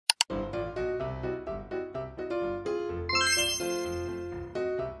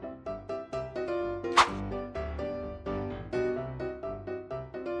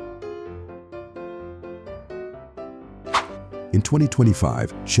In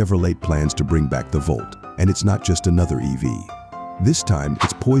 2025, Chevrolet plans to bring back the Volt, and it's not just another EV. This time,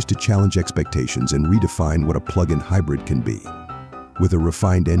 it's poised to challenge expectations and redefine what a plug-in hybrid can be. With a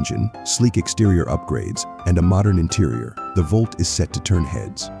refined engine, sleek exterior upgrades, and a modern interior, the Volt is set to turn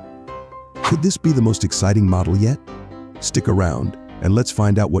heads. Could this be the most exciting model yet? Stick around, and let's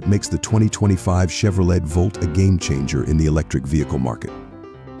find out what makes the 2025 Chevrolet Volt a game-changer in the electric vehicle market.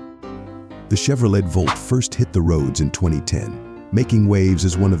 The Chevrolet Volt first hit the roads in 2010, making waves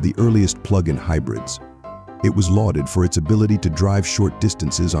as one of the earliest plug-in hybrids. It was lauded for its ability to drive short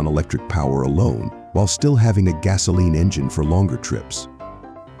distances on electric power alone, while still having a gasoline engine for longer trips.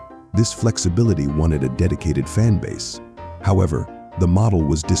 This flexibility won it a dedicated fan base. However, the model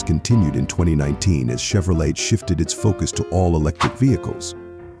was discontinued in 2019 as Chevrolet shifted its focus to all-electric vehicles.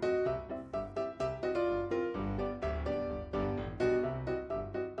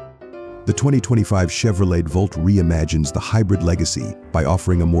 The 2025 Chevrolet Volt reimagines the hybrid legacy by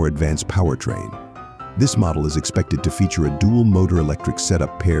offering a more advanced powertrain. This model is expected to feature a dual-motor electric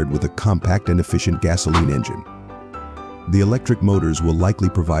setup paired with a compact and efficient gasoline engine. The electric motors will likely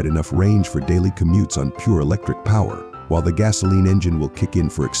provide enough range for daily commutes on pure electric power, while the gasoline engine will kick in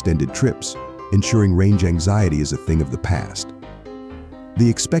for extended trips, ensuring range anxiety is a thing of the past. The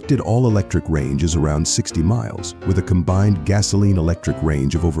expected all-electric range is around 60 miles, with a combined gasoline-electric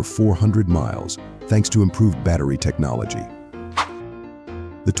range of over 400 miles, thanks to improved battery technology.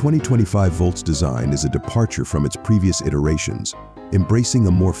 The 2025 Volt's design is a departure from its previous iterations, embracing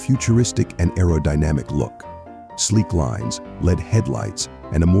a more futuristic and aerodynamic look. Sleek lines, LED headlights,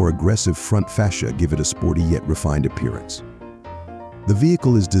 and a more aggressive front fascia give it a sporty yet refined appearance. The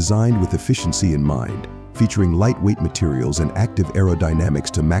vehicle is designed with efficiency in mind, featuring lightweight materials and active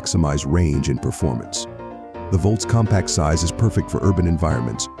aerodynamics to maximize range and performance. The Volt's compact size is perfect for urban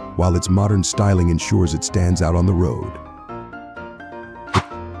environments, while its modern styling ensures it stands out on the road.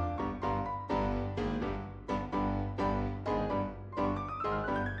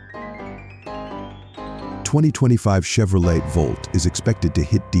 The 2025 Chevrolet Volt is expected to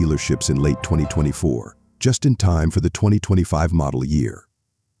hit dealerships in late 2024, just in time for the 2025 model year.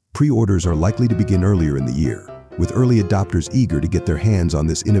 Pre-orders are likely to begin earlier in the year, with early adopters eager to get their hands on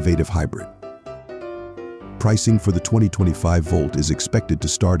this innovative hybrid. Pricing for the 2025 Volt is expected to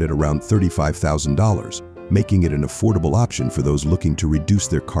start at around $35,000, making it an affordable option for those looking to reduce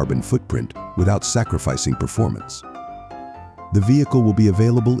their carbon footprint without sacrificing performance. The vehicle will be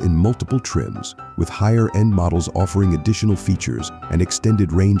available in multiple trims, with higher-end models offering additional features and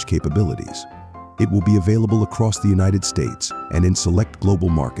extended range capabilities. It will be available across the United States and in select global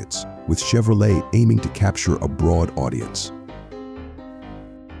markets, with Chevrolet aiming to capture a broad audience.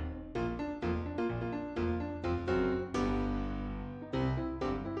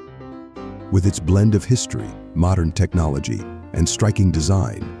 With its blend of history, modern technology, and striking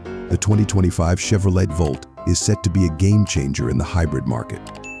design, the 2025 Chevrolet Volt is set to be a game-changer in the hybrid market.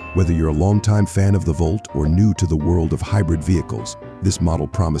 Whether you're a longtime fan of the Volt or new to the world of hybrid vehicles, this model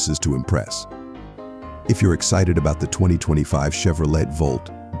promises to impress. If you're excited about the 2025 Chevrolet Volt,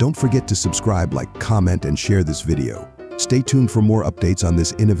 don't forget to subscribe, like, comment, and share this video. Stay tuned for more updates on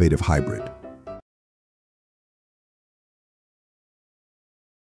this innovative hybrid.